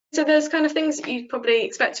So there's kind of things that you probably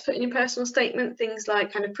expect to put in your personal statement, things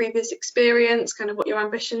like kind of previous experience, kind of what your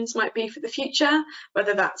ambitions might be for the future,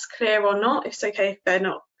 whether that's clear or not. It's okay if they're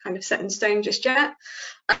not kind of set in stone just yet.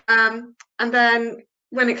 And then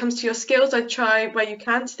when it comes to your skills, I'd try where you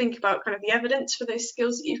can to think about kind of the evidence for those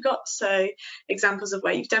skills that you've got. So examples of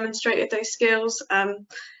where you've demonstrated those skills.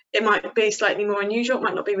 It might be slightly more unusual, it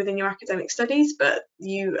might not be within your academic studies, but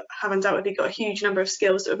you have undoubtedly got a huge number of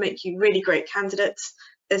skills that would make you really great candidates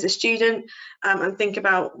as a student, and think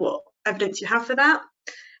about what evidence you have for that.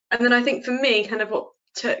 And then I think for me, kind of what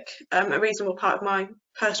took a reasonable part of my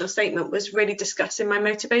personal statement was really discussing my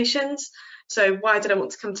motivations. So why did I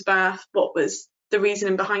want to come to Bath? What was the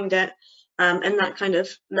reasoning behind it? And that kind of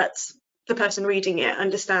lets the person reading it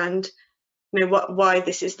understand, you know, why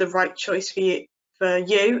this is the right choice for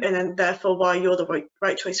you, and then therefore why you're the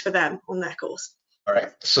right choice for them on their course. All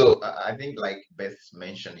right. So I think, like Beth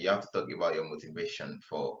mentioned, you have to talk about your motivation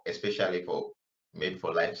for, especially for maybe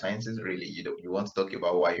for life sciences. Really, you want to talk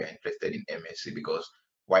about why you're interested in MSc, because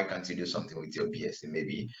why can't you do something with your BSc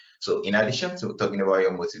maybe? So in addition to talking about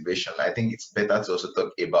your motivation, I think it's better to also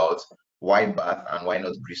talk about why Bath and why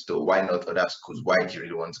not Bristol? Why not other schools? Why do you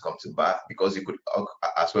really want to come to Bath? Because you could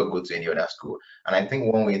as well go to any other school. And I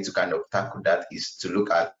think one way to kind of tackle that is to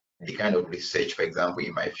look at the kind of research, for example,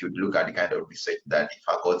 in my field, look at the kind of research that the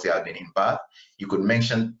faculty have been in Bath. You could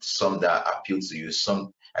mention some that appeal to you.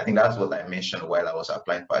 I think that's what I mentioned while I was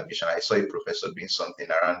applying for admission. I saw a professor doing something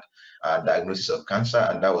around diagnosis of cancer,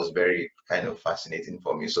 and that was very kind of fascinating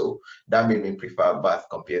for me. So that made me prefer Bath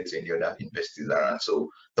compared to any other universities around.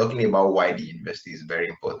 So talking about why the university is very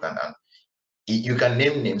important, and you can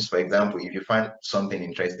name names. For example, if you find something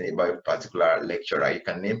interesting about a particular lecturer, you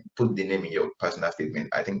can put the name in your personal statement.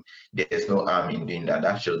 I think there's no harm in doing that.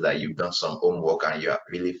 That shows that you've done some homework and you're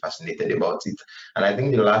really fascinated about it. And I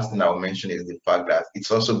think the last thing I'll mention is the fact that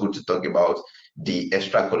it's also good to talk about the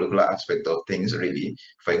extracurricular aspect of things, really.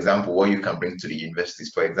 For example, what you can bring to the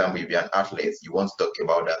universities. For example, if you're an athlete, you want to talk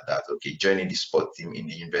about that okay, joining the sport team in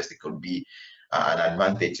the university could be an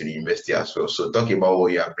advantage to the university as well. So talk about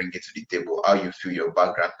what you are bringing to the table, how you feel your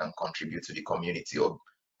background can contribute to the community or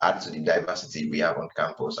add to the diversity we have on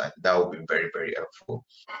campus, and that will be very, very helpful.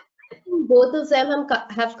 Both of them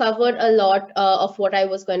have covered a lot of what I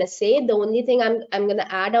was going to say. The only thing I'm going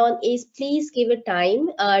to add on is please give it time.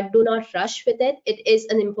 Do not rush with it. It is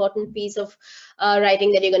an important piece of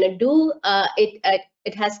writing that you're going to do.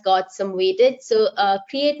 It has got some weightage, so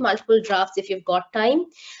create multiple drafts if you've got time,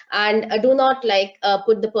 and do not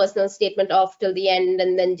put the personal statement off till the end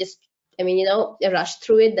and then just rush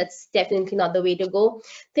through it. That's definitely not the way to go.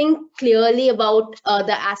 Think clearly about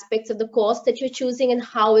the aspects of the course that you're choosing and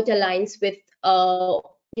how it aligns with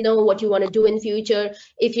what you want to do in future.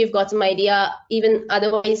 If you've got some idea, even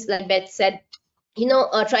otherwise, like Beth said,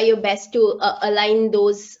 try your best to align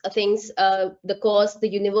those things, the course, the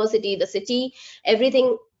university, the city,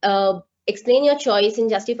 everything. Explain your choice and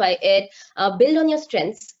justify it. Build on your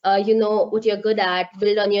strengths. What you're good at.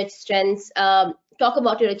 Build on your strengths. Talk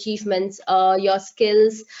about your achievements, your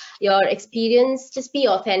skills, your experience. Just be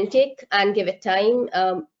authentic and give it time.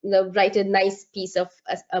 Write a nice piece of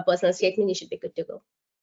a personal statement. You should be good to go.